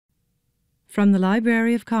From the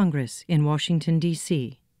Library of Congress in Washington,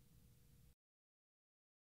 D.C.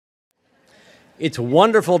 It's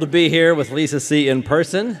wonderful to be here with Lisa C. in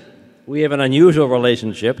person. We have an unusual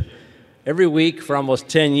relationship. Every week for almost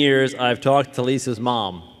 10 years, I've talked to Lisa's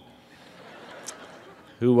mom,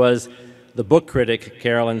 who was the book critic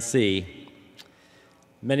Carolyn C.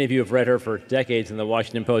 Many of you have read her for decades in the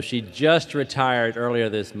Washington Post. She just retired earlier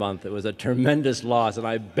this month. It was a tremendous loss, and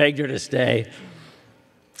I begged her to stay.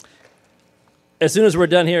 As soon as we're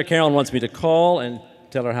done here, Carolyn wants me to call and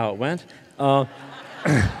tell her how it went.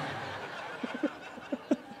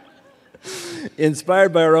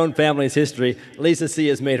 Inspired by her own family's history, Lisa C.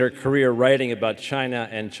 has made her career writing about China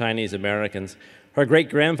and Chinese Americans. Her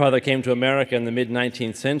great-grandfather came to America in the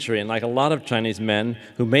mid-19th century, and like a lot of Chinese men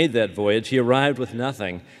who made that voyage, he arrived with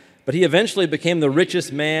nothing. But he eventually became the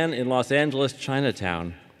richest man in Los Angeles'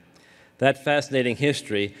 Chinatown. That fascinating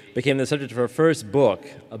history became the subject of her first book,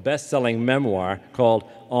 a best-selling memoir called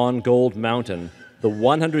On Gold Mountain, the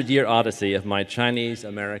 100-year Odyssey of my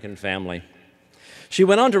Chinese-American family. She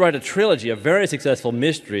went on to write a trilogy of very successful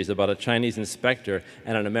mysteries about a Chinese inspector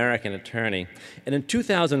and an American attorney. And in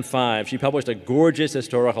 2005, she published a gorgeous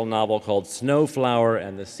historical novel called Snowflower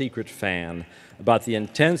and the Secret Fan, about the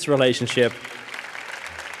intense relationship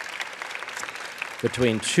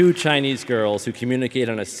between two Chinese girls who communicate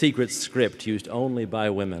on a secret script used only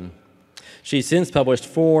by women. She's since published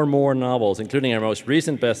 4 more novels, including her most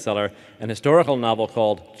recent bestseller, an historical novel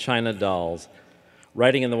called China Dolls.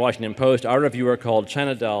 Writing in the Washington Post, our reviewer called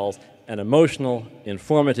China Dolls an emotional,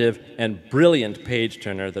 informative, and brilliant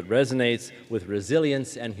page-turner that resonates with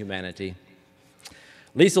resilience and humanity.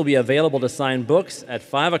 Lisa will be available to sign books at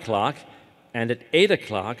 5 o'clock, and at 8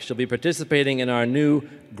 o'clock, she'll be participating in our new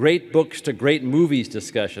Great Books to Great Movies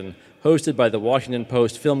discussion, hosted by the Washington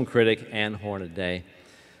Post film critic Ann Hornaday.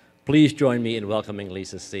 Please join me in welcoming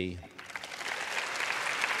Lisa C.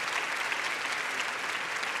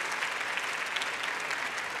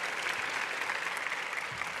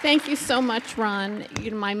 Thank you so much, Ron.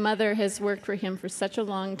 My mother has worked for him for such a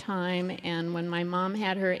long time, and when my mom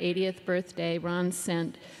had her 80th birthday, Ron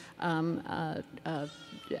sent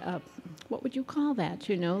what would you call that?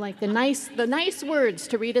 Like the nice words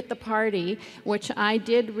to read at the party, which I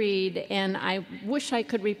did read, and I wish I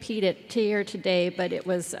could repeat it here today, but it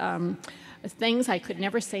was things I could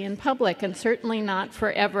never say in public, and certainly not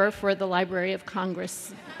forever for the Library of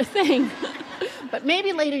Congress thing. But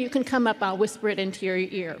maybe later you can come up, I'll whisper it into your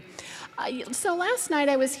ear. So last night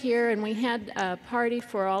I was here and we had a party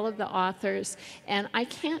for all of the authors, and I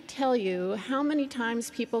can't tell you how many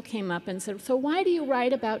times people came up and said, so why do you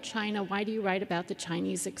write about China? Why do you write about the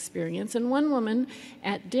Chinese experience? And one woman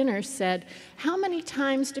at dinner said, how many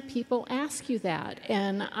times do people ask you that?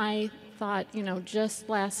 And I thought, just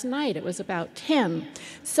last night it was about 10.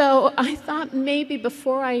 So I thought maybe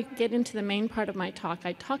before I get into the main part of my talk,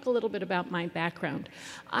 I'd talk a little bit about my background.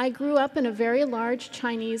 I grew up in a very large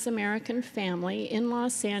Chinese American family in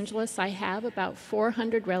Los Angeles. I have about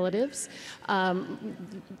 400 relatives.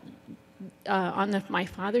 On my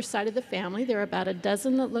father's side of the family, there are about a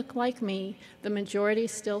dozen that look like me. The majority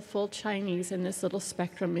still full Chinese, and this little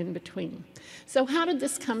spectrum in between. So how did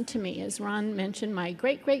this come to me? As Ron mentioned, my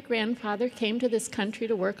great-great-grandfather came to this country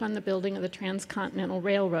to work on the building of the Transcontinental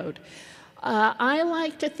Railroad. I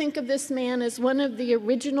like to think of this man as one of the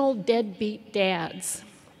original deadbeat dads.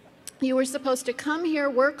 You were supposed to come here,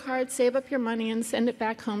 work hard, save up your money, and send it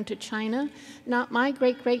back home to China. Not my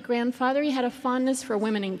great-great-grandfather. He had a fondness for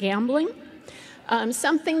women and gambling,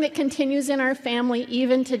 something that continues in our family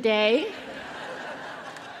even today.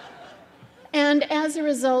 And as a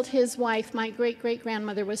result, his wife, my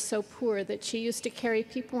great-great-grandmother, was so poor that she used to carry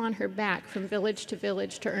people on her back from village to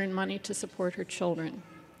village to earn money to support her children.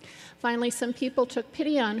 Finally, some people took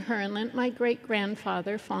pity on her and lent my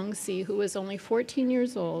great-grandfather, Fong Si, who was only 14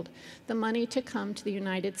 years old, the money to come to the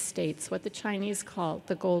United States, what the Chinese called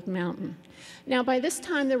the Gold Mountain. Now, by this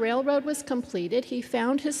time, the railroad was completed. He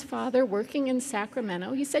found his father working in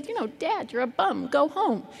Sacramento. He said, Dad, you're a bum. Go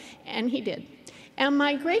home. And he did. And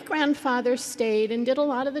my great-grandfather stayed and did a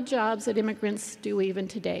lot of the jobs that immigrants do even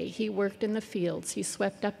today. He worked in the fields. He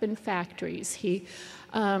swept up in factories. He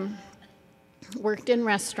worked in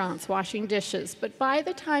restaurants, washing dishes. But by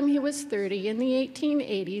the time he was 30, in the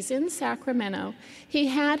 1880s, in Sacramento, he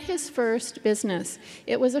had his first business.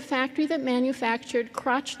 It was a factory that manufactured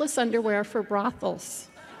crotchless underwear for brothels.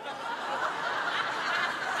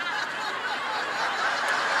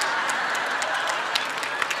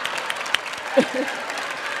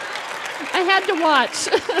 I had to watch.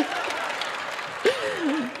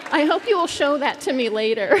 I hope you will show that to me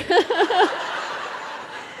later.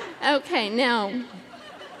 Okay, now,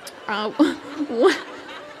 Uh,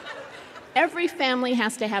 every family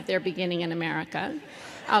has to have their beginning in America.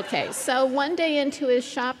 Okay, so one day into his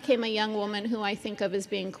shop came a young woman who I think of as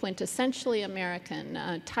being quintessentially American.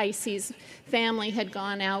 Ticey's family had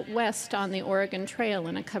gone out west on the Oregon Trail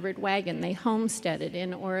in a covered wagon. They homesteaded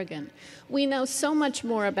in Oregon. We know so much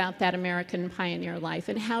more about that American pioneer life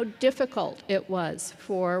and how difficult it was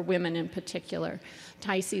for women in particular.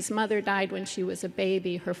 Ticey's mother died when she was a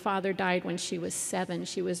baby. Her father died when she was 7.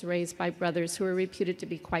 She was raised by brothers who were reputed to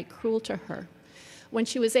be quite cruel to her. When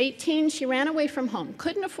she was 18, she ran away from home,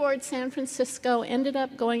 couldn't afford San Francisco, ended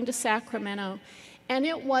up going to Sacramento, and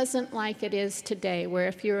it wasn't like it is today, where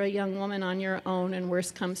if you're a young woman on your own and worse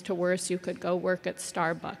comes to worse, you could go work at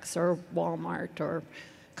Starbucks or Walmart or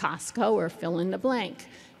Costco or fill in the blank.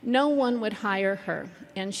 No one would hire her,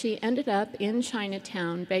 and she ended up in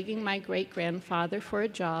Chinatown begging my great-grandfather for a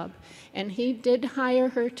job, and he did hire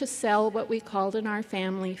her to sell what we called in our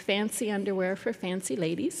family fancy underwear for fancy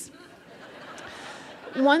ladies.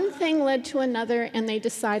 One thing led to another, and they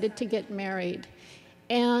decided to get married.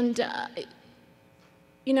 And,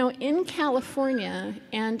 you know, in California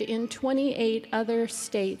and in 28 other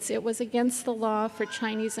states, it was against the law for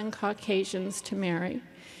Chinese and Caucasians to marry.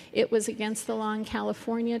 It was against the law in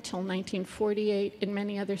California till 1948, in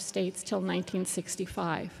many other states till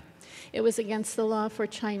 1965. It was against the law for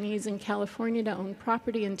Chinese in California to own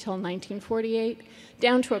property until 1948,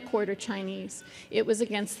 down to a quarter Chinese. It was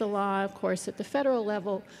against the law, of course, at the federal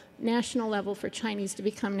level, national level, for Chinese to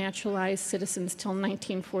become naturalized citizens till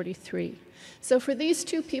 1943. So for these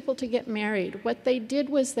two people to get married, what they did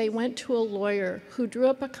was they went to a lawyer who drew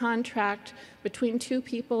up a contract between two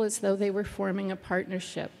people as though they were forming a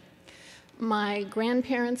partnership. My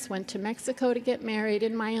grandparents went to Mexico to get married,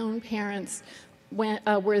 and my own parents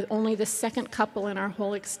were only the second couple in our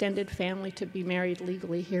whole extended family to be married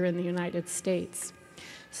legally here in the United States.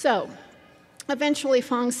 So eventually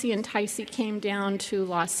Fongxi and Ticey came down to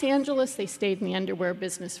Los Angeles. They stayed in the underwear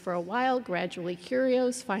business for a while, gradually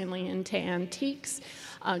curios, finally into antiques.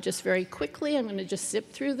 Just very quickly, I'm going to just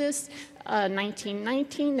zip through this.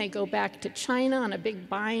 1919, they go back to China on a big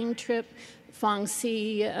buying trip.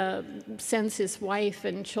 Fongxi sends his wife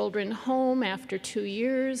and children home after 2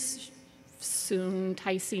 years. Soon,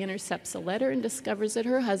 Ticey intercepts a letter and discovers that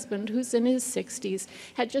her husband, who's in his 60s,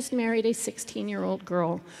 had just married a 16-year-old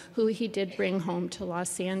girl who he did bring home to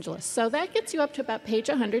Los Angeles. So that gets you up to about page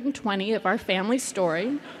 120 of our family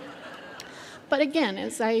story. But again,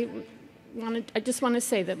 I just want to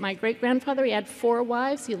say that my great-grandfather, he had 4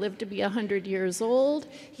 wives. He lived to be 100 years old.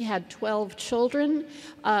 He had 12 children.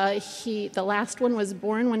 The last one was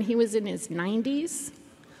born when he was in his 90s.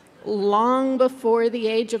 Long before the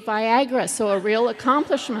age of Viagra, so a real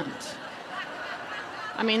accomplishment.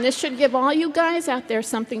 I mean, this should give all you guys out there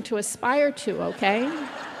something to aspire to, okay?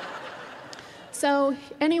 So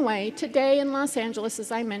anyway, today in Los Angeles,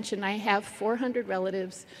 as I mentioned, I have 400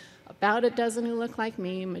 relatives, about a dozen who look like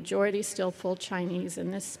me, majority still full Chinese,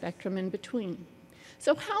 and this spectrum in between.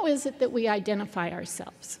 So how is it that we identify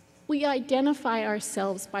ourselves? We identify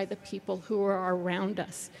ourselves by the people who are around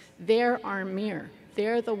us. They're our mirror.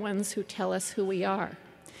 They're the ones who tell us who we are.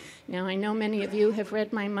 Now, I know many of you have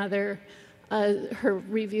read my mother, her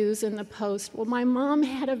reviews in the Post. Well, my mom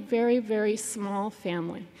had a very, very small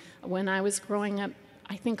family. When I was growing up,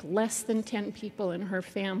 I think less than 10 people in her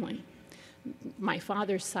family. My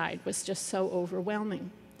father's side was just so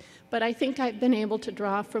overwhelming. But I think I've been able to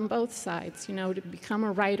draw from both sides, you know, to become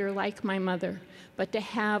a writer like my mother, but to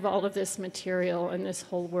have all of this material and this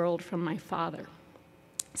whole world from my father.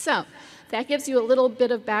 So that gives you a little bit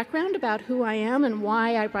of background about who I am and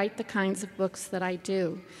why I write the kinds of books that I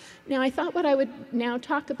do. Now, I thought what I would now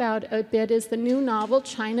talk about a bit is the new novel,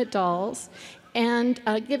 China Dolls, and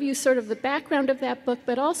give you sort of the background of that book,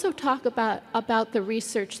 but also talk about the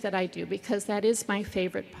research that I do, because that is my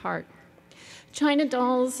favorite part. China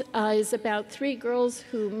Dolls is about 3 girls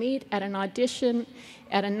who meet at an audition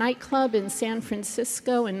at a nightclub in San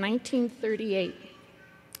Francisco in 1938.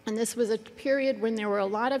 And this was a period when there were a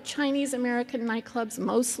lot of Chinese-American nightclubs,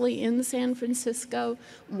 mostly in San Francisco,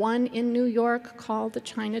 one in New York called the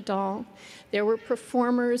China Doll. There were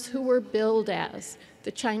performers who were billed as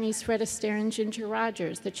the Chinese Fred Astaire and Ginger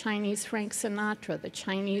Rogers, the Chinese Frank Sinatra, the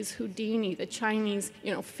Chinese Houdini, the Chinese,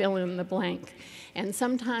 you know, fill in the blank. And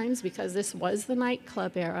sometimes, because this was the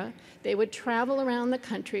nightclub era, they would travel around the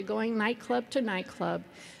country going nightclub to nightclub.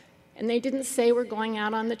 And they didn't say we're going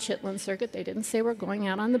out on the Chitlin circuit. They didn't say we're going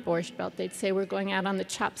out on the Borscht Belt. They'd say we're going out on the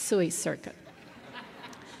Chop Suey circuit.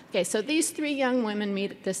 Okay, so these 3 young women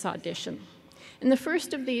meet at this audition. And the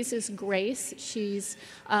first of these is Grace. She's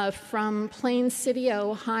from Plain City,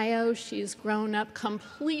 Ohio. She's grown up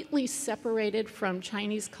completely separated from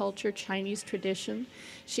Chinese culture, Chinese tradition.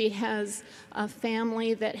 She has a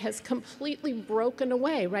family that has completely broken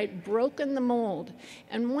away, right? Broken the mold.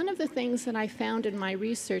 And one of the things that I found in my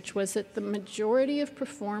research was that the majority of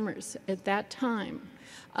performers at that time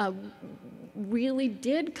really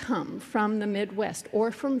did come from the Midwest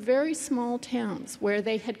or from very small towns where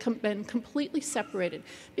they had been completely separated.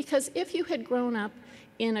 Because if you had grown up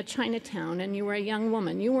in a Chinatown and you were a young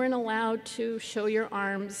woman, you weren't allowed to show your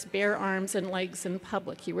arms, bare arms and legs in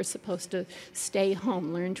public. You were supposed to stay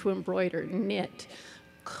home, learn to embroider, knit,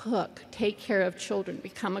 cook, take care of children,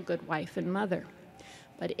 become a good wife and mother.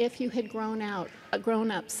 But if you had grown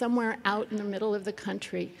up somewhere out in the middle of the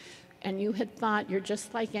country, and you had thought you're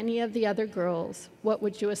just like any of the other girls, what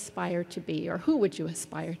would you aspire to be, or who would you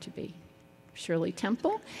aspire to be? Shirley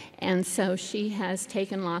Temple. And so she has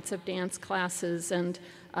taken lots of dance classes, and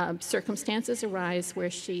circumstances arise where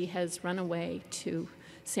she has run away to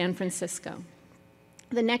San Francisco.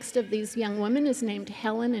 The next of these young women is named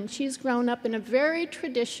Helen, and she's grown up in a very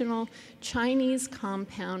traditional Chinese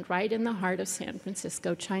compound right in the heart of San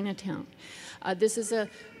Francisco, Chinatown. This is a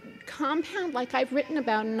compound like I've written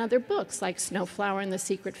about in other books, like Snowflower and the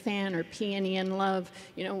Secret Fan or Peony in Love,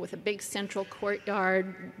 you know, with a big central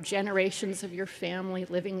courtyard, generations of your family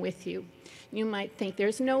living with you. You might think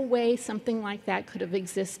there's no way something like that could have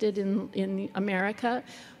existed in America.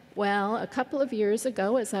 Well, a couple of years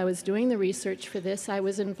ago, as I was doing the research for this, I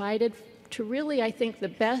was invited to really, I think, the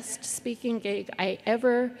best speaking gig I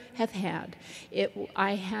ever have had.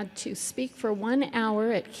 I had to speak for 1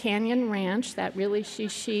 hour at Canyon Ranch, that really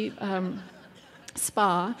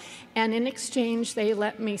spa, and in exchange, they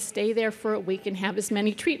let me stay there for a week and have as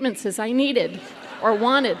many treatments as I needed or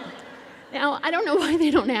wanted. Now, I don't know why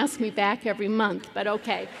they don't ask me back every month, but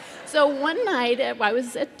okay. So one night, I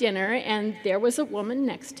was at dinner, and there was a woman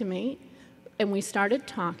next to me, and we started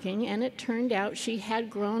talking, and it turned out she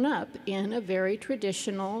had grown up in a very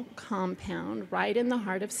traditional compound right in the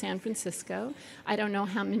heart of San Francisco. I don't know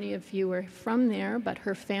how many of you are from there, but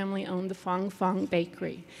her family owned the Fong Fong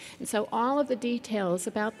Bakery. And so all of the details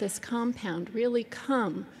about this compound really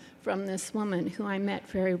come from this woman who I met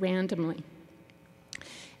very randomly.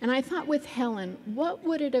 And I thought with Helen, what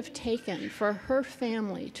would it have taken for her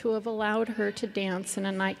family to have allowed her to dance in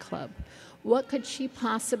a nightclub? What could she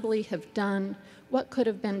possibly have done? What could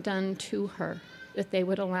have been done to her that they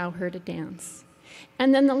would allow her to dance?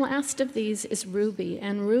 And then the last of these is Ruby,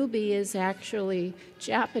 and Ruby is actually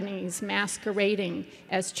Japanese masquerading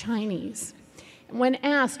as Chinese. When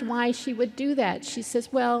asked why she would do that, she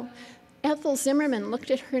says, well, Ethel Zimmerman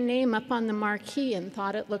looked at her name up on the marquee and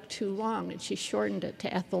thought it looked too long, and she shortened it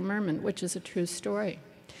to Ethel Merman, which is a true story.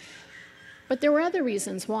 But there were other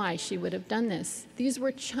reasons why she would have done this. These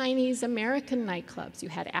were Chinese-American nightclubs. You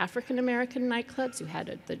had African-American nightclubs. You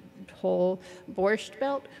had the whole Borscht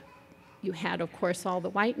Belt. You had, of course, all the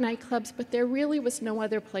white nightclubs, but there really was no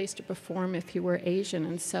other place to perform if you were Asian.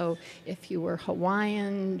 And so if you were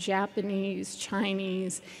Hawaiian, Japanese,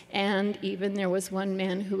 Chinese, and even there was one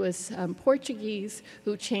man who was Portuguese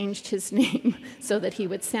who changed his name so that he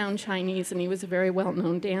would sound Chinese, and he was a very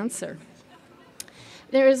well-known dancer.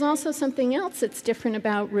 There is also something else that's different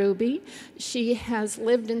about Ruby. She has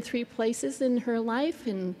lived in 3 places in her life,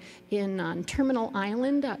 in Terminal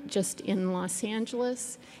Island, just in Los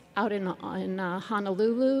Angeles, out in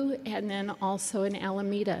Honolulu, and then also in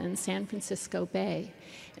Alameda in San Francisco Bay.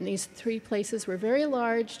 And these 3 places were very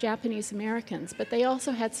large Japanese Americans, but they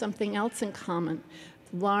also had something else in common.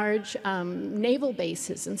 Large naval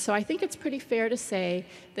bases. And so I think it's pretty fair to say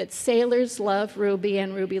that sailors love Ruby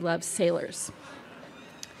and Ruby loves sailors.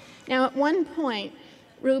 Now, at one point,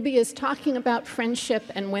 Ruby is talking about friendship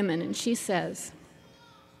and women, and she says,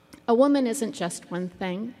 a woman isn't just one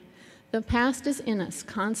thing. The past is in us,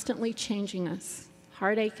 constantly changing us.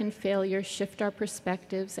 Heartache and failure shift our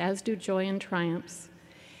perspectives, as do joy and triumphs.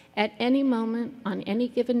 At any moment, on any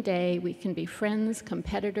given day, we can be friends,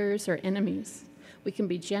 competitors, or enemies. We can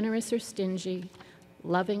be generous or stingy,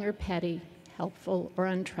 loving or petty, helpful or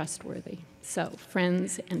untrustworthy. So,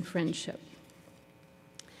 friends and friendship.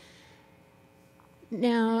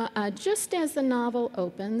 Now, just as the novel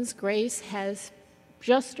opens, Grace has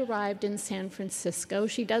just arrived in San Francisco.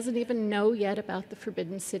 She doesn't even know yet about the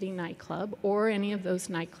Forbidden City nightclub or any of those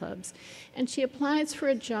nightclubs. And she applies for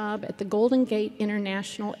a job at the Golden Gate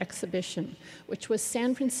International Exhibition, which was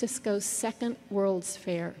San Francisco's second World's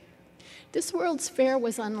Fair. This World's Fair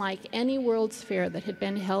was unlike any World's Fair that had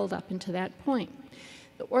been held up until that point.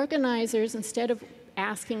 The organizers, instead of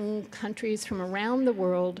asking countries from around the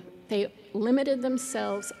world, they limited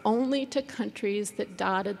themselves only to countries that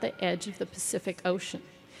dotted the edge of the Pacific Ocean.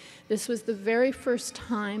 This was the very first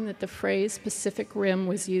time that the phrase Pacific Rim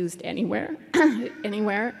was used anywhere,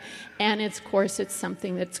 and of course it's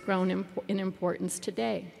something that's grown in importance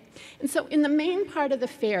today. And so in the main part of the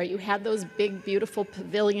fair, you had those big, beautiful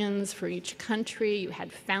pavilions for each country. You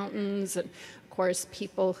had fountains and, of course,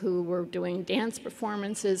 people who were doing dance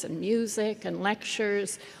performances and music and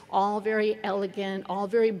lectures, all very elegant, all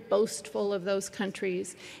very boastful of those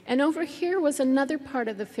countries. And over here was another part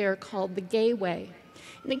of the fair called the Gayway.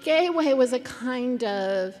 And the Gayway was a kind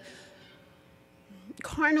of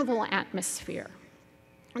carnival atmosphere.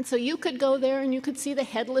 And so you could go there and you could see the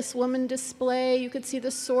headless woman display, you could see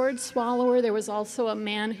the sword swallower. There was also a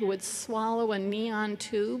man who would swallow a neon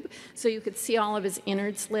tube, so you could see all of his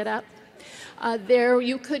innards lit up. There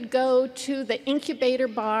you could go to the incubator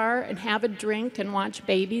bar and have a drink and watch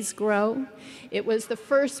babies grow. It was the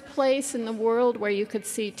first place in the world where you could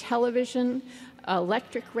see television,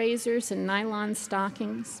 electric razors, and nylon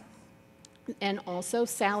stockings. And also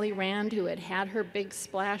Sally Rand, who had had her big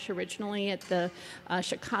splash originally at the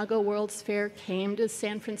Chicago World's Fair, came to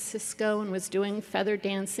San Francisco and was doing feather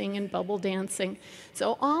dancing and bubble dancing.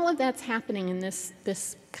 So all of that's happening in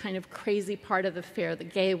this kind of crazy part of the fair, the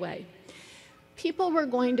Gayway. People were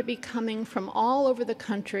going to be coming from all over the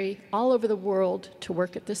country, all over the world to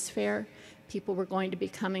work at this fair. People were going to be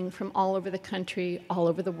coming from all over the country, all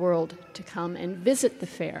over the world to come and visit the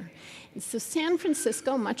fair. And so San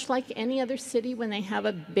Francisco, much like any other city, when they have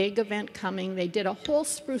a big event coming, they did a whole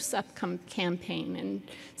spruce up campaign. And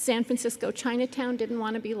San Francisco, Chinatown didn't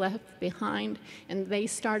want to be left behind, and they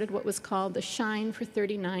started what was called the Shine for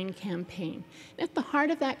 39 campaign. And at the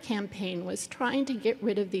heart of that campaign was trying to get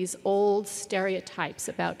rid of these old stereotypes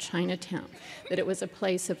about Chinatown, that it was a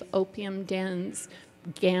place of opium dens,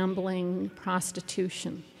 gambling,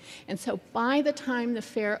 prostitution. And so by the time the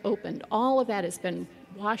fair opened, all of that has been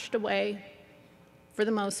washed away for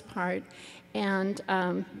the most part, and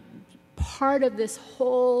part of this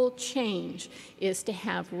whole change is to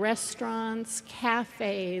have restaurants,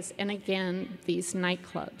 cafes, and again, these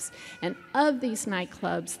nightclubs. And of these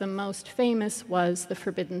nightclubs, the most famous was the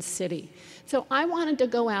Forbidden City. So I wanted to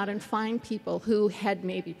go out and find people who had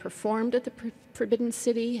maybe performed at the Forbidden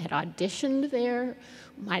City, had auditioned there,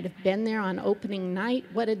 might have been there on opening night.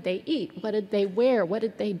 What did they eat? What did they wear? What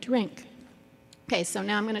did they drink? Okay, so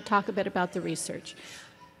now I'm going to talk a bit about the research.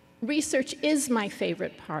 Research is my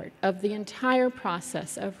favorite part of the entire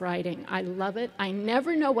process of writing. I love it. I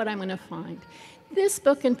never know what I'm going to find. This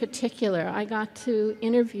book in particular, I got to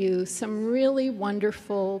interview some really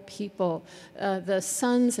wonderful people, the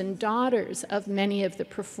sons and daughters of many of the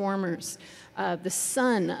performers, the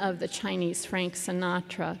son of the Chinese Frank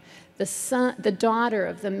Sinatra, the daughter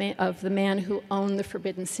of the man who owned the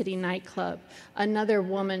Forbidden City nightclub, another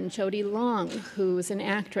woman, Jody Long, who's an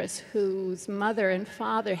actress whose mother and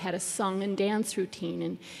father had a song and dance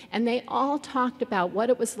routine. And they all talked about what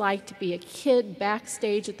it was like to be a kid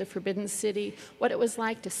backstage at the Forbidden City, what it was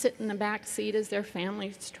like to sit in the back seat as their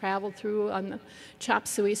families traveled through on the chop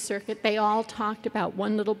suey circuit. They all talked about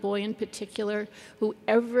one little boy in particular who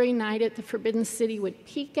every night at the Forbidden City would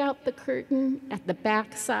peek out the curtain at the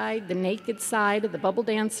back side, the naked side of the bubble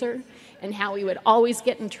dancer, and how he would always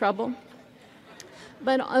get in trouble.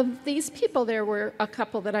 But of these people, there were a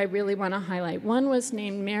couple that I really want to highlight. One was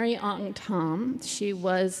named Mary Ong Tom. She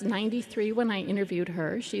was 93 when I interviewed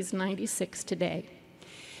her. She's 96 today.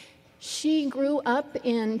 She grew up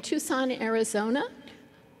in Tucson, Arizona.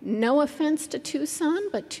 No offense to Tucson,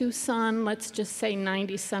 but Tucson, let's just say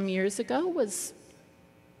 90-some years ago, was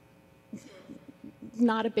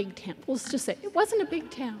not a big town. Let's just say it wasn't a big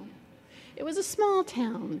town. It was a small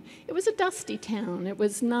town. It was a dusty town. It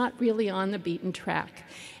was not really on the beaten track.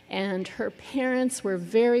 And her parents were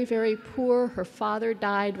very, very poor. Her father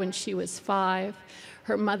died when she was 5.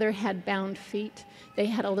 Her mother had bound feet. They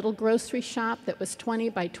had a little grocery shop that was 20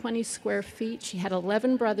 by 20 square feet. She had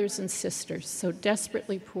 11 brothers and sisters, so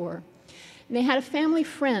desperately poor. And they had a family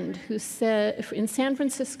friend who said, in San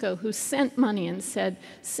Francisco, who sent money and said,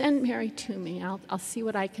 "Send Mary to me. I'll see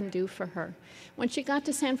what I can do for her." When she got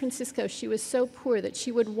to San Francisco, she was so poor that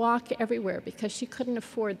she would walk everywhere because she couldn't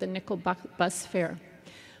afford the nickel bus fare.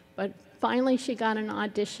 But finally, she got an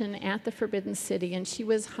audition at the Forbidden City, and she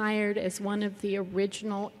was hired as one of the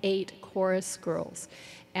original 8 chorus girls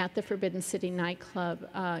at the Forbidden City nightclub,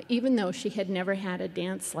 even though she had never had a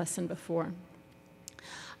dance lesson before.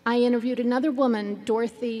 I interviewed another woman,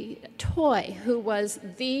 Dorothy Toy, who was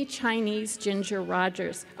the Chinese Ginger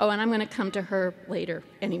Rogers. Oh, and I'm going to come to her later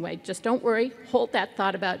anyway. Just don't worry. Hold that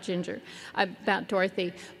thought about about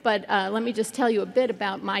Dorothy. But let me just tell you a bit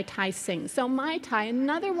about Mai Tai Singh. So Mai Tai,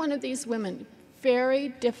 another one of these women, very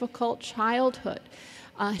difficult childhood.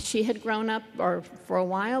 She had grown up, or for a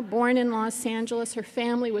while, born in Los Angeles. Her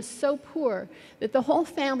family was so poor that the whole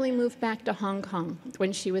family moved back to Hong Kong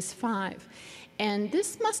when she was 5. And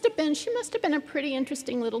she must have been a pretty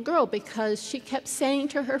interesting little girl, because she kept saying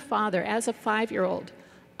to her father as a 5-year-old,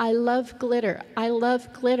 "I love glitter, I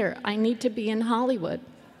love glitter, I need to be in Hollywood."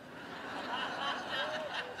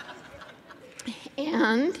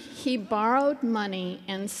 And he borrowed money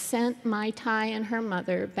and sent Mai Tai and her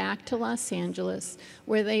mother back to Los Angeles,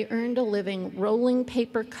 where they earned a living rolling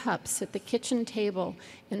paper cups at the kitchen table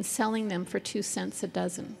and selling them for 2 cents a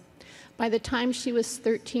dozen. By the time she was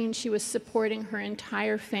 13, she was supporting her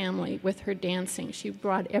entire family with her dancing. She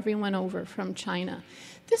brought everyone over from China.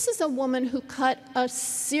 This is a woman who cut a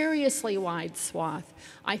seriously wide swath.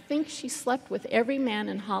 I think she slept with every man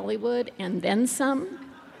in Hollywood and then some.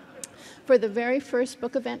 For the very first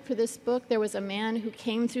book event for this book, there was a man who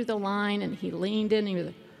came through the line, and he leaned in and he was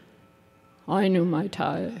like, "I knew Mai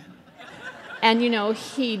Tai." And you know,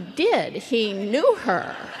 he did. He knew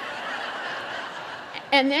her.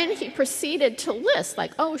 And then he proceeded to list,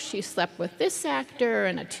 like, oh, she slept with this actor,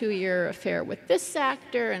 and a 2-year affair with this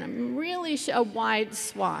actor, and a wide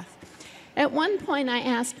swath. At one point, I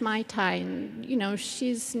asked Mai Tai, and you know,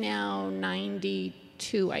 she's now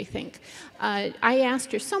 92, I think. I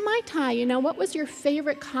asked her, "So Mai Tai, you know, what was your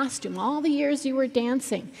favorite costume all the years you were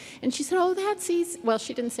dancing?" And she said, "Oh, that's easy." Well,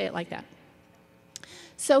 she didn't say it like that.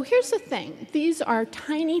 So here's the thing. These are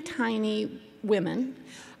tiny, tiny women.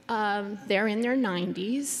 They're in their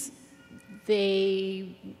 90s. They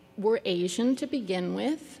were Asian to begin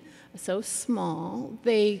with, so small.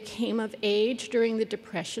 They came of age during the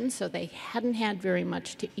Depression, so they hadn't had very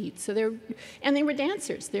much to eat. And they were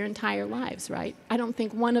dancers their entire lives, right? I don't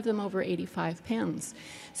think one of them over 85 pounds.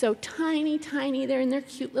 So tiny, tiny. They're in their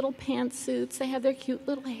cute little pantsuits. They have their cute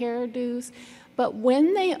little hairdos. But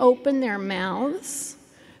when they open their mouths,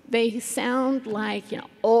 they sound like, you know,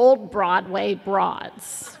 old Broadway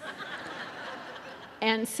broads.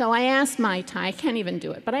 And so I asked Mai Tai, I can't even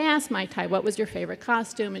do it, but I asked Mai Tai, "What was your favorite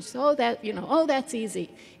costume?" And she said, "Oh, that's easy.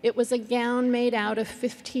 It was a gown made out of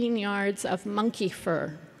 15 yards of monkey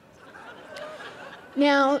fur."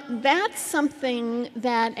 Now, that's something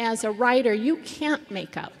that as a writer you can't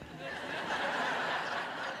make up.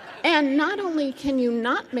 And not only can you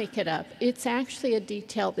not make it up, it's actually a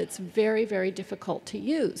detail that's very, very difficult to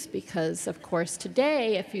use, because, of course,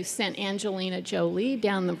 today, if you sent Angelina Jolie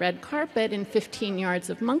down the red carpet in 15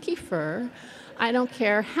 yards of monkey fur, I don't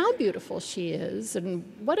care how beautiful she is and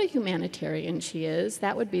what a humanitarian she is,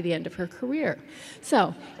 that would be the end of her career.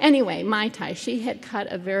 So anyway, Mai Tai, she had cut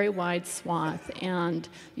a very wide swath, and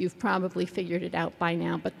you've probably figured it out by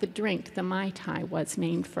now, but the drink, the Mai Tai, was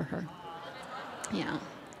named for her. Yeah.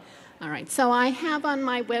 All right, so I have on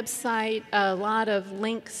my website a lot of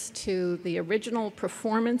links to the original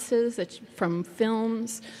performances from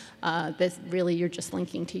films. Really, you're just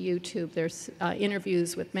linking to YouTube. There's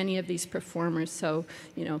interviews with many of these performers, so,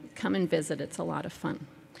 you know, come and visit. It's a lot of fun.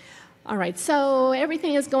 All right, so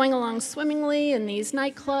everything is going along swimmingly in these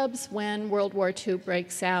nightclubs when World War II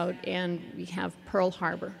breaks out and we have Pearl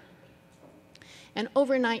Harbor. And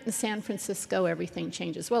overnight in San Francisco, everything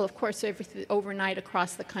changes. Well, of course, overnight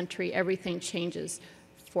across the country, everything changes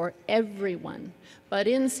for everyone. But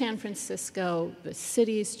in San Francisco, the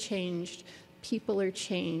city's changed, people are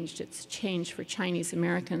changed. It's changed for Chinese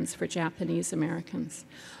Americans, for Japanese Americans.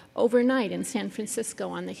 Overnight in San Francisco,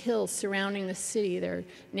 on the hills surrounding the city, there are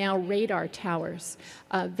now radar towers.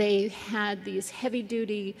 They had these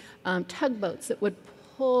heavy-duty tugboats that would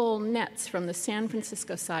pull nets from the San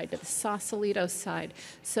Francisco side to the Sausalito side,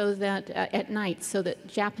 so that at night, so that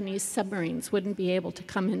Japanese submarines wouldn't be able to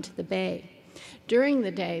come into the bay. During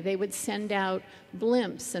the day, they would send out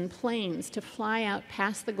blimps and planes to fly out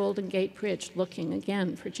past the Golden Gate Bridge, looking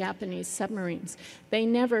again for Japanese submarines. They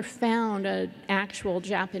never found an actual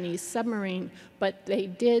Japanese submarine, but they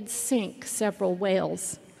did sink several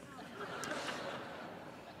whales.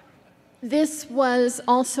 This was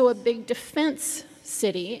also a big defense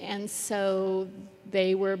city, and so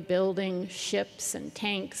they were building ships and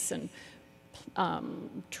tanks and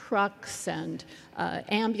trucks and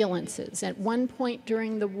ambulances. At one point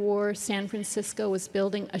during the war, San Francisco was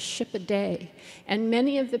building a ship a day, and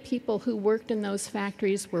many of the people who worked in those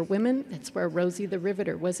factories were women. That's where Rosie the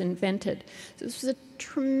Riveter was invented. So this was a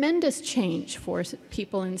tremendous change for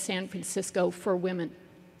people in San Francisco, for women.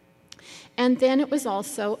 And then it was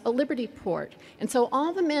also a Liberty port. And so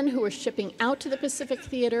all the men who were shipping out to the Pacific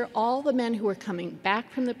Theater, all the men who were coming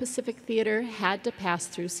back from the Pacific Theater had to pass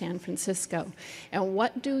through San Francisco. And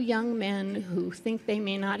what do young men who think they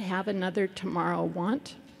may not have another tomorrow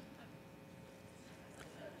want?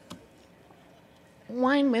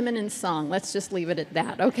 Wine, women, and song. Let's just leave it at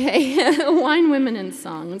that, okay? Wine, women, and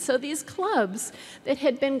song. And so these clubs that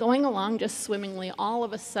had been going along just swimmingly all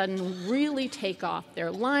of a sudden really take off. There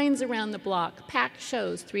are lines around the block, packed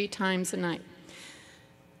shows 3 times a night.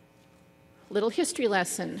 Little history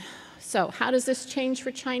lesson. So how does this change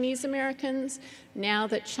for Chinese Americans? Now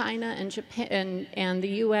that China and Japan and the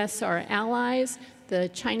US are allies, the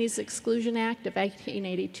Chinese Exclusion Act of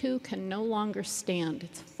 1882 can no longer stand.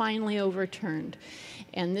 It's finally overturned.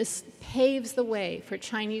 And this paves the way for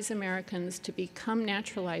Chinese Americans to become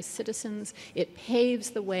naturalized citizens. It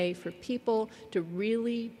paves the way for people to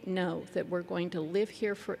really know that we're going to live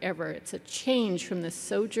here forever. It's a change from the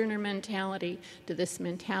sojourner mentality to this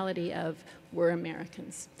mentality of we're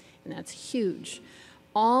Americans. And that's huge.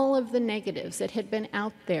 All of the negatives that had been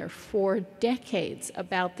out there for decades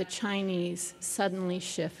about the Chinese suddenly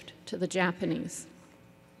shift to the Japanese.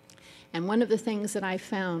 And one of the things that I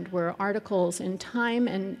found were articles in Time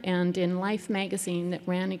and in Life magazine that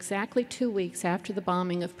ran exactly 2 weeks after the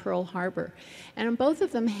bombing of Pearl Harbor. And both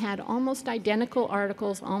of them had almost identical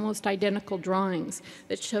articles, almost identical drawings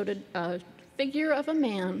that showed a figure of a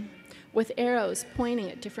man with arrows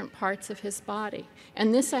pointing at different parts of his body.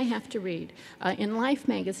 And this I have to read. In Life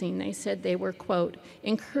magazine, they said they were, quote,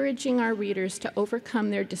 encouraging our readers to overcome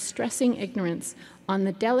their distressing ignorance on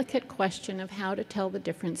the delicate question of how to tell the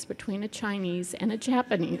difference between a Chinese and a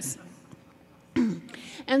Japanese.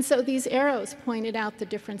 And so these arrows pointed out the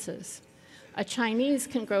differences. A Chinese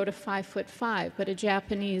can grow to 5'5", but a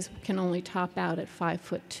Japanese can only top out at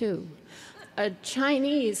 5'2". A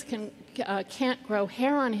Chinese can't grow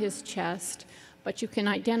hair on his chest, but you can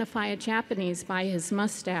identify a Japanese by his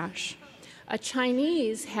mustache. A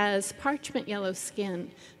Chinese has parchment yellow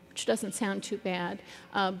skin, which doesn't sound too bad,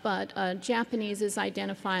 but a Japanese is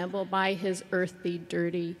identifiable by his earthy,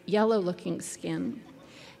 dirty, yellow-looking skin.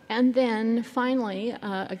 And then finally,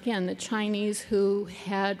 again, the Chinese who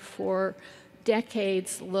had for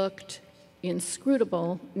decades looked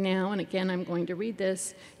inscrutable now, and again I'm going to read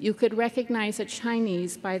this, you could recognize a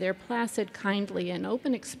Chinese by their placid, kindly, and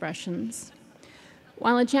open expressions,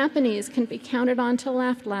 while a Japanese can be counted on to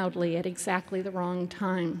laugh loudly at exactly the wrong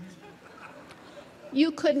time. You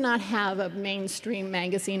could not have a mainstream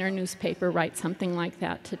magazine or newspaper write something like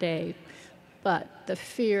that today, but the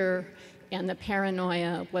fear and the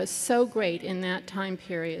paranoia was so great in that time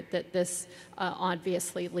period that this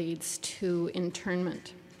obviously leads to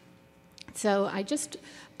internment. So I just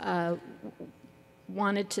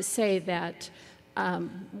wanted to say that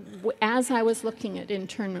as I was looking at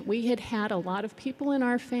internment, we had had a lot of people in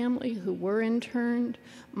our family who were interned.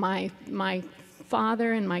 My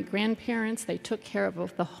father and my grandparents, they took care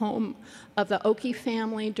of the home of the Oki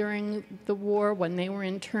family during the war when they were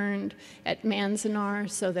interned at Manzanar,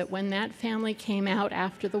 so that when that family came out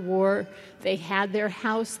after the war, they had their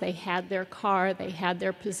house, they had their car, they had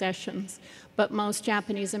their possessions. But most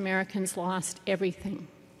Japanese Americans lost everything.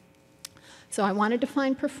 So I wanted to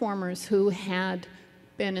find performers who had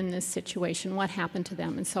been in this situation, what happened to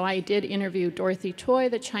them. And so I did interview Dorothy Choi,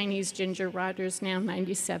 the Chinese Ginger Rogers, now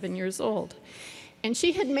 97 years old. And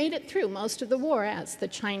she had made it through most of the war as the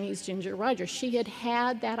Chinese Ginger Rogers. She had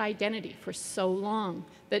had that identity for so long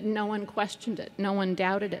that no one questioned it, no one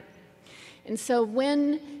doubted it. And so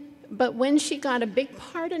when she got a big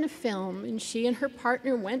part in a film and she and her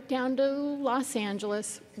partner went down to Los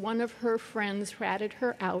Angeles, one of her friends ratted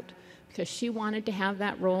her out because she wanted to have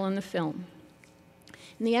that role in the film.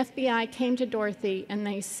 And the FBI came to Dorothy and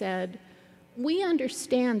they said, we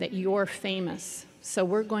understand that you're famous, so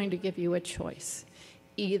we're going to give you a choice.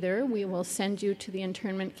 Either we will send you to the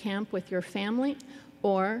internment camp with your family,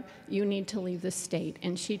 or you need to leave the state.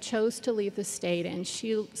 And she chose to leave the state, and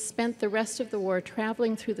she spent the rest of the war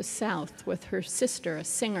traveling through the South with her sister, a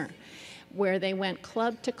singer, where they went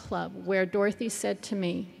club to club, where Dorothy said to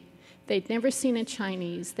me, they'd never seen a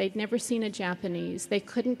Chinese, they'd never seen a Japanese, they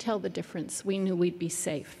couldn't tell the difference, we knew we'd be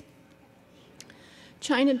safe.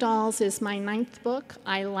 China Dolls is my 9th book.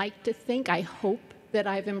 I like to think, I hope that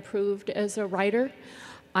I've improved as a writer.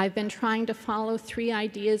 I've been trying to follow 3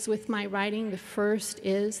 ideas with my writing. The first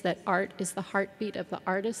is that art is the heartbeat of the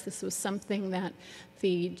artist. This was something that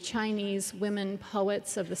the Chinese women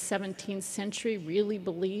poets of the 17th century really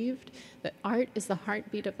believed, that art is the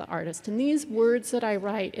heartbeat of the artist. And these words that I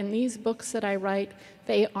write, in these books that I write,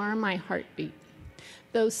 they are my heartbeat.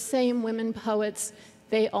 Those same women poets,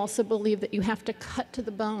 they also believe that you have to cut to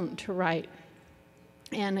the bone to write.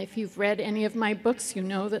 And if you've read any of my books, you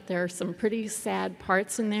know that there are some pretty sad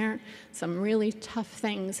parts in there. Some really tough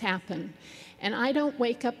things happen. And I don't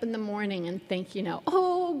wake up in the morning and think, you know,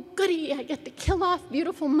 oh, goody, I get to kill off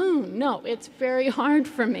beautiful moon. No, it's very hard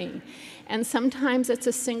for me. And sometimes it's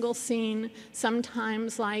a single scene,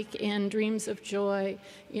 sometimes like in Dreams of Joy,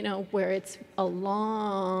 you know, where it's a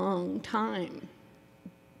long time,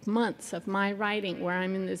 months of my writing where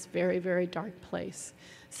I'm in this very, very dark place.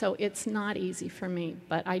 So it's not easy for me,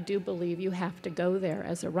 but I do believe you have to go there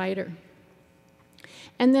as a writer.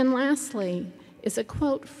 And then lastly is a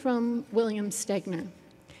quote from William Stegner.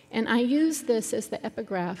 And I use this as the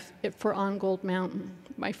epigraph for On Gold Mountain,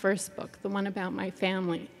 my first book, the one about my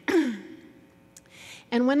family.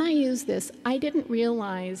 And when I use this, I didn't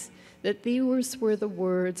realize that these were the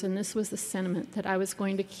words and this was the sentiment that I was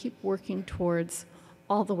going to keep working towards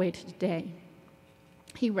all the way to today.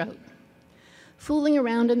 He wrote, "Fooling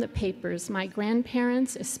around in the papers, my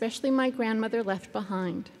grandparents, especially my grandmother, left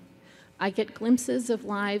behind. I get glimpses of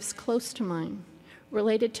lives close to mine,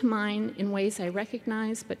 related to mine in ways I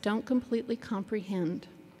recognize but don't completely comprehend.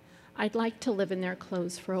 I'd like to live in their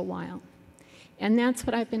clothes for a while." And that's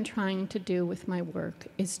what I've been trying to do with my work,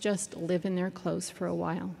 is just live in their clothes for a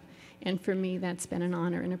while. And for me, that's been an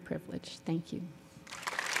honor and a privilege. Thank you.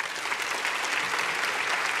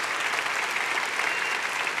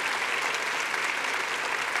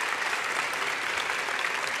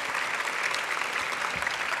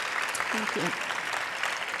 Thank you.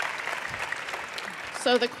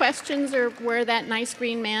 So the questions are where that nice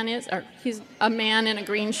green man is, or he's a man in a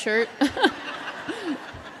green shirt.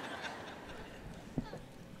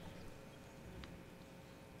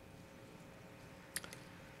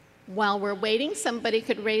 While we're waiting, somebody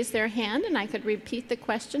could raise their hand and I could repeat the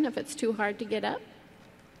question if it's too hard to get up.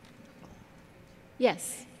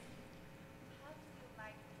 Yes.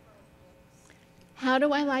 How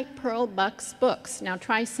do I like Pearl Buck's books? Now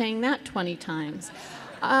try saying that 20 times.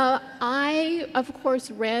 I, of course,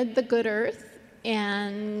 read The Good Earth,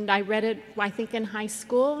 and I read it, I think, in high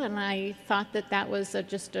school, and I thought that that was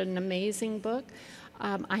just an amazing book.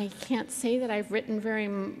 I can't say that I've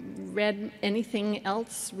read anything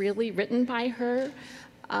else really written by her,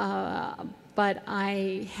 but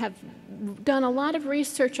I have done a lot of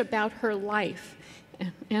research about her life,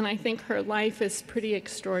 and I think her life is pretty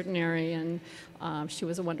extraordinary, and she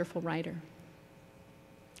was a wonderful writer.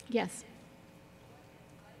 Yes?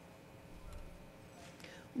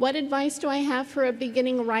 What advice do I have for a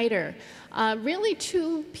beginning writer? Really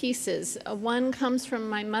two pieces. One comes from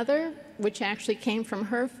my mother, which actually came from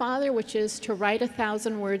her father, which is to write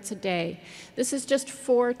 1,000 words a day. This is just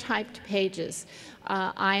 4 typed pages.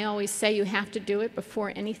 I always say you have to do it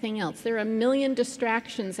before anything else. There are a million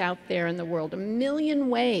distractions out there in the world, a million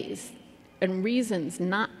ways and reasons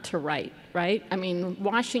not to write, right? I mean,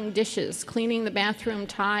 washing dishes, cleaning the bathroom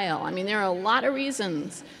tile. I mean, there are a lot of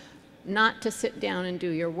reasons not to sit down and do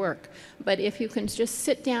your work. But if you can just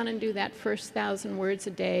sit down and do that first 1,000 words a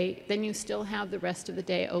day, then you still have the rest of the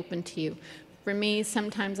day open to you. For me,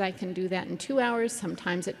 sometimes I can do that in 2 hours,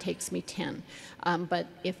 sometimes it takes me 10. But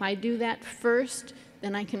if I do that first,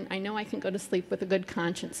 then I know I can go to sleep with a good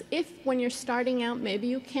conscience. If, when you're starting out, maybe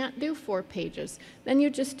you can't do 4 pages, then you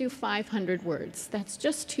just do 500 words. That's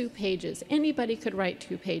just 2 pages. Anybody could write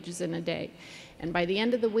 2 pages in a day. And by the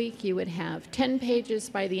end of the week, you would have 10 pages.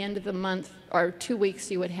 By the end of the month, or 2 weeks,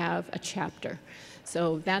 you would have a chapter.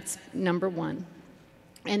 So that's number one.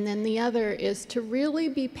 And then the other is to really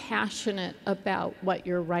be passionate about what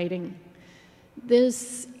you're writing.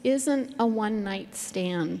 This isn't a one-night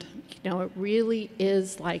stand. You know, it really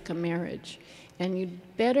is like a marriage. And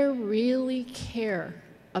you'd better really care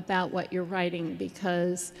about what you're writing,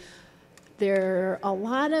 because there are a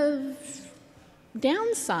lot of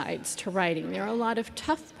downsides to writing. There are a lot of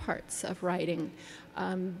tough parts of writing.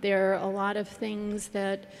 There are a lot of things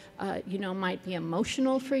that you know, might be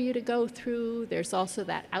emotional for you to go through. There's also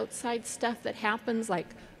that outside stuff that happens, like,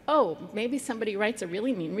 oh, maybe somebody writes a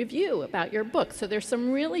really mean review about your book. So there's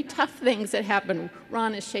some really tough things that happen.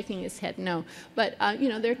 Ron is shaking his head no. But you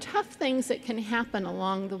know, there are tough things that can happen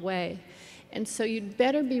along the way. And so you'd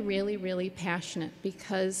better be really, really passionate,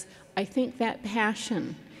 because I think that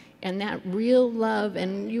passion and that real love,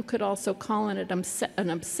 and you could also call it an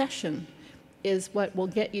obsession, is what will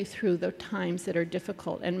get you through the times that are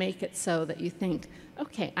difficult and make it so that you think,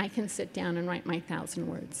 okay, I can sit down and write my 1,000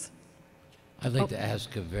 words. I'd like to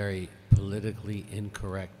ask a very politically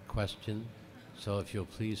incorrect question, so if you'll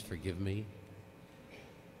please forgive me.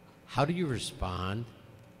 How do you respond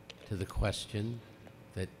to the question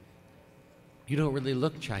that you don't really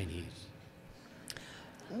look Chinese?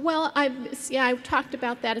 Well, I talked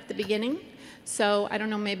about that at the beginning. So I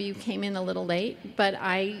don't know, maybe you came in a little late, but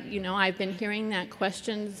I've been hearing that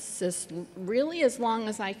question really as long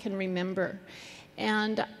as I can remember.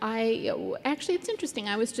 And actually, it's interesting.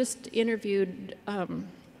 I was just interviewed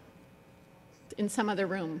in some other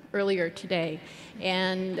room earlier today,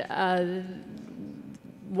 and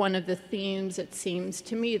one of the themes, it seems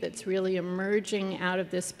to me, that's really emerging out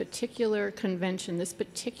of this particular convention, this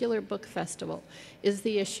particular book festival, is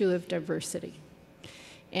the issue of diversity.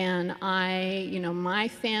 And my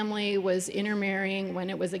family was intermarrying when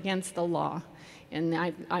it was against the law, and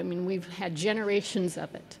I mean, we've had generations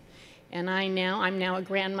of it. And I'm now a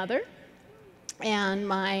grandmother, and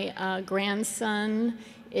my grandson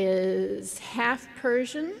is half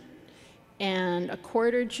Persian and a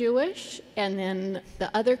quarter Jewish, and then the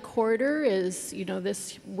other quarter is,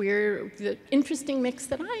 this weird, interesting mix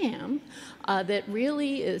that I am, that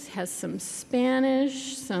really has some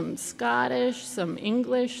Spanish, some Scottish, some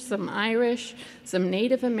English, some Irish, some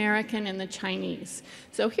Native American, and the Chinese.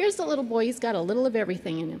 So here's the little boy, he's got a little of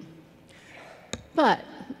everything in him. But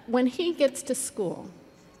when he gets to school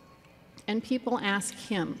and people ask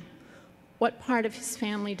him, what part of his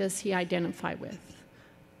family does he identify with?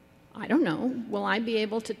 I don't know. Will I be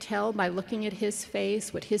able to tell by looking at his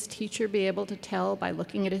face? Would his teacher be able to tell by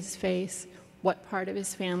looking at his face what part of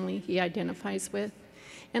his family he identifies with?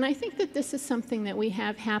 And I think that this is something that we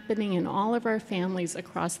have happening in all of our families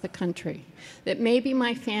across the country. That maybe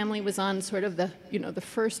my family was on sort of the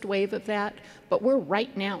first wave of that, but we're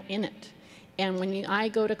right now in it. And when I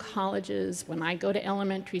go to colleges, when I go to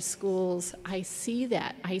elementary schools, I see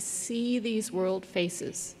that. I see these world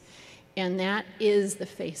faces. And that is the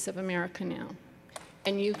face of America now.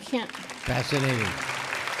 And you can't... Fascinating.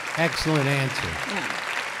 Excellent answer. Yeah.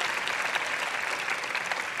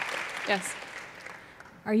 Yes.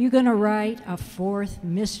 Are you going to write a fourth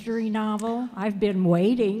mystery novel? I've been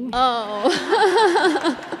waiting. Oh.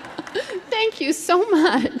 Thank you so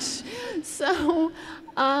much. So,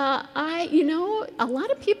 a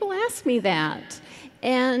lot of people ask me that.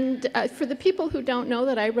 And for the people who don't know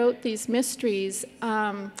that I wrote these mysteries,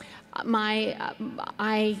 they're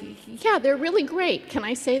really great. Can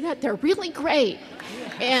I say that? They're really great.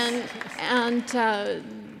 And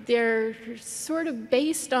they're sort of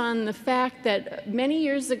based on the fact that many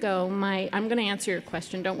years ago, I'm going to answer your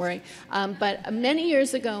question, don't worry, but many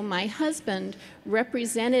years ago, my husband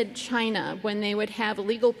represented China when they would have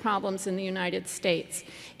legal problems in the United States.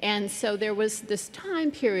 And so there was this time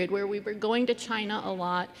period where we were going to China a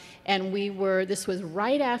lot, and this was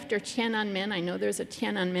right after Tiananmen. I know there's a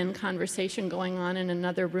Tiananmen conversation going on in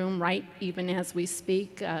another room right even as we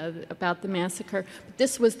speak about the massacre. But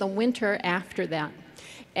this was the winter after that.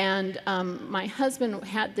 And my husband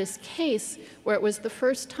had this case where it was the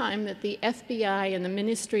first time that the FBI and the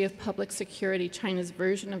Ministry of Public Security, China's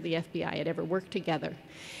version of the FBI, had ever worked together.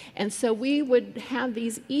 And so we would have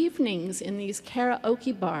these evenings in these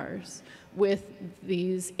karaoke bars with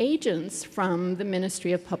these agents from the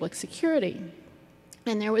Ministry of Public Security.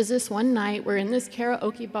 And there was this one night, we're in this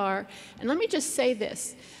karaoke bar, and let me just say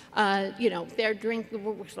this, they're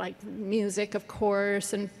drinking, like music, of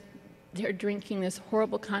course, and they're drinking this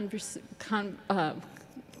horrible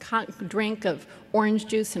drink of orange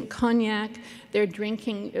juice and cognac. They're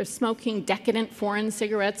smoking decadent foreign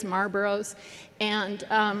cigarettes, Marlboros. And,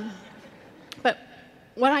 but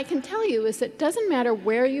what I can tell you is it doesn't matter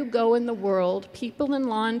where you go in the world, people in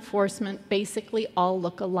law enforcement basically all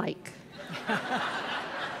look alike.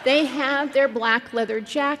 They have their black leather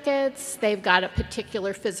jackets, they've got a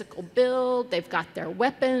particular physical build, they've got their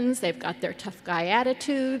weapons, they've got their tough guy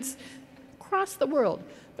attitudes across the world.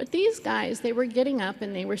 But these guys, they were getting up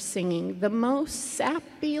and they were singing the most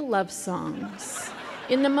sappy love songs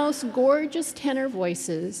in the most gorgeous tenor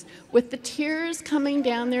voices with the tears coming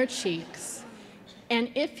down their cheeks.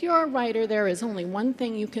 And if you're a writer, there is only one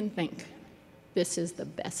thing you can think. This is the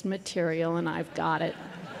best material and I've got it.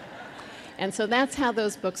 And so that's how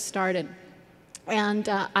those books started. And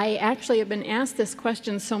I actually have been asked this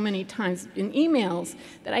question so many times in emails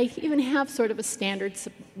that I even have sort of a standard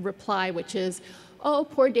reply, which is, oh,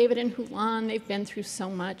 poor David and Hulan, they've been through so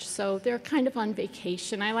much, so they're kind of on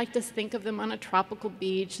vacation. I like to think of them on a tropical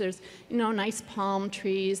beach. There's, nice palm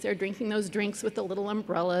trees. They're drinking those drinks with the little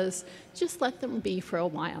umbrellas. Just let them be for a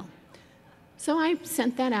while. So I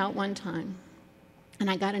sent that out one time, and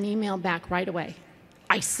I got an email back right away.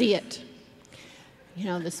 I see it.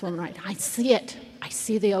 This one, right? I see it. I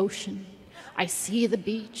see the ocean. I see the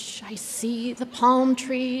beach. I see the palm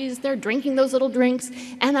trees. They're drinking those little drinks,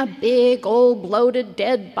 and a big, old, bloated,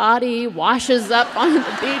 dead body washes up on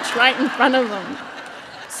the beach right in front of them.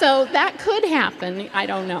 So that could happen. I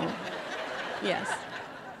don't know. Yes.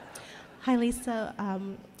 Hi, Lisa.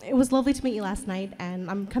 It was lovely to meet you last night, and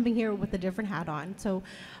I'm coming here with a different hat on. So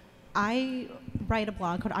I write a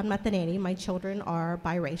blog called I'm Not the Nanny. My children are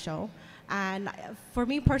biracial. And for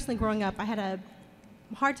me personally, growing up, I had a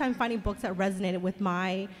hard time finding books that resonated with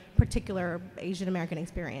my particular Asian American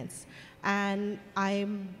experience. And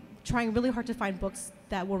I'm trying really hard to find books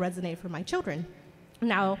that will resonate for my children.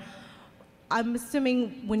 Now, I'm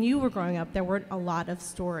assuming when you were growing up, there weren't a lot of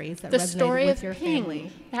stories that resonated with your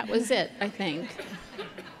family. That was it, I think.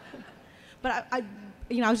 But I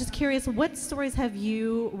was just curious, what stories have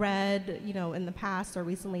you read, in the past or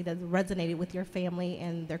recently that resonated with your family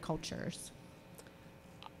and their cultures?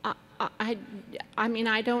 I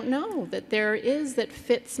don't know that there is that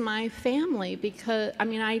fits my family because,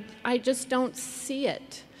 I just don't see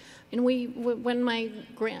it. And when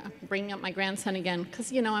bringing up my grandson again,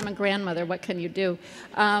 because, I'm a grandmother, what can you do?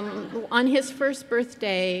 On his first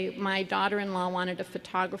birthday, my daughter-in-law wanted a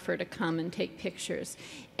photographer to come and take pictures.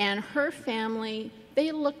 And her family,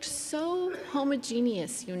 they looked so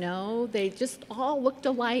homogeneous, They just all looked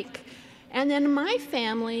alike. And then my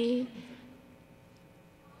family,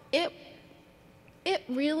 it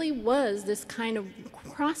really was this kind of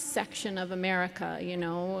cross-section of America,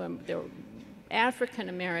 There were African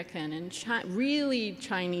American and really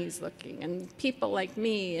Chinese looking, and people like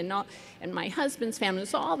me and my husband's family.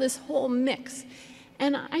 So all this whole mix.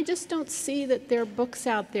 And I just don't see that there are books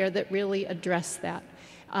out there that really address that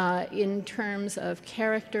in terms of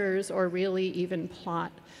characters or really even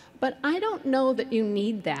plot. But I don't know that you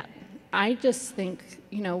need that. I just think,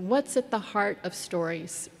 what's at the heart of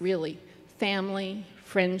stories, really? Family,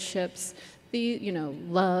 friendships,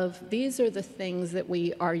 love. These are the things that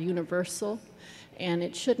are universal. And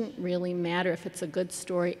it shouldn't really matter if it's a good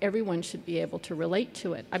story. Everyone should be able to relate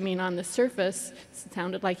to it. On the surface, it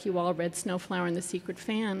sounded like you all read Snowflower and the Secret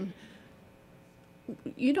Fan.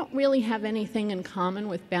 You don't really have anything in common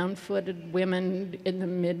with bound-footed women in the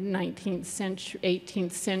mid-19th century,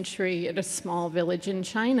 18th century at a small village in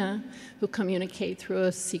China who communicate through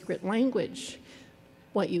a secret language.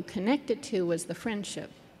 What you connected to was the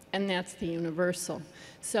friendship, and that's the universal.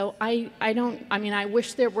 So I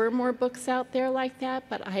wish there were more books out there like that,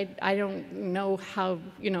 but I don't know how,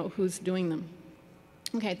 who's doing them.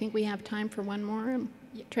 Okay, I think we have time for one more.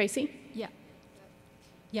 Tracy? Yeah.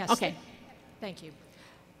 Yes. Okay. Thank you.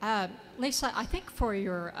 Lisa, I think for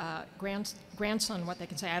your grandson, what they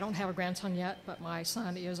can say, I don't have a grandson yet, but my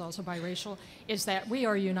son is also biracial, is that we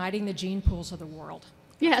are uniting the gene pools of the world.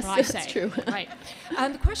 Yes, that's that's true. Right.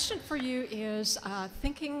 The question for you is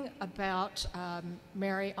thinking about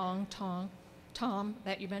Mary Ong Tom,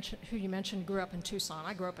 that who you mentioned grew up in Tucson.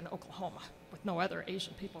 I grew up in Oklahoma with no other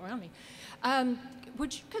Asian people around me.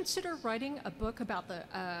 Would you consider writing a book about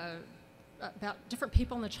about different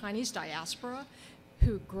people in the Chinese diaspora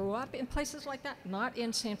who grew up in places like that, not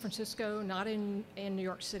in San Francisco, not in New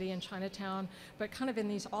York City and Chinatown, but kind of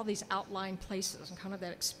in all these outlying places and kind of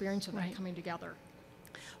that experience of them coming together?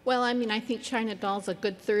 Well, I think China Doll's a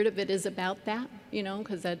good third of it is about that,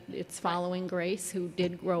 because it's following Grace, who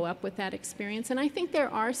did grow up with that experience. And I think there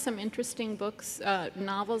are some interesting books,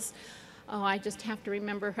 novels. Oh, I just have to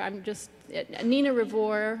remember her. Nina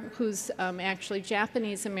Revore, who's actually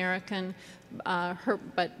Japanese American,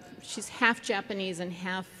 but she's half Japanese and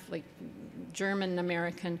half German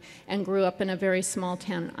American, and grew up in a very small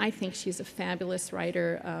town. I think she's a fabulous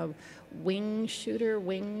writer. Wing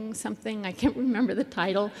something, I can't remember the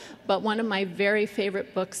title, but one of my very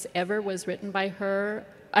favorite books ever was written by her,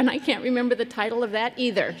 and I can't remember the title of that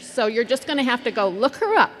either. So you're just going to have to go look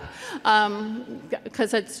her up,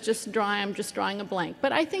 because I'm just drawing a blank.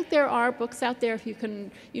 But I think there are books out there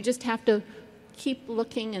you just have to keep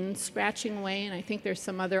looking and scratching away, and I think there's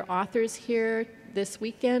some other authors here this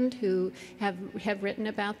weekend who have written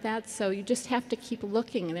about that. So you just have to keep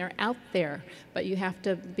looking, and they're out there, but you have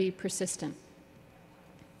to be persistent.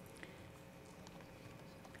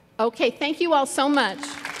 Okay, thank you all so much.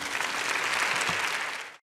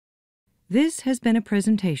 This has been a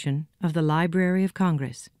presentation of the Library of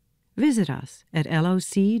Congress. Visit us at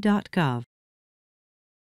loc.gov.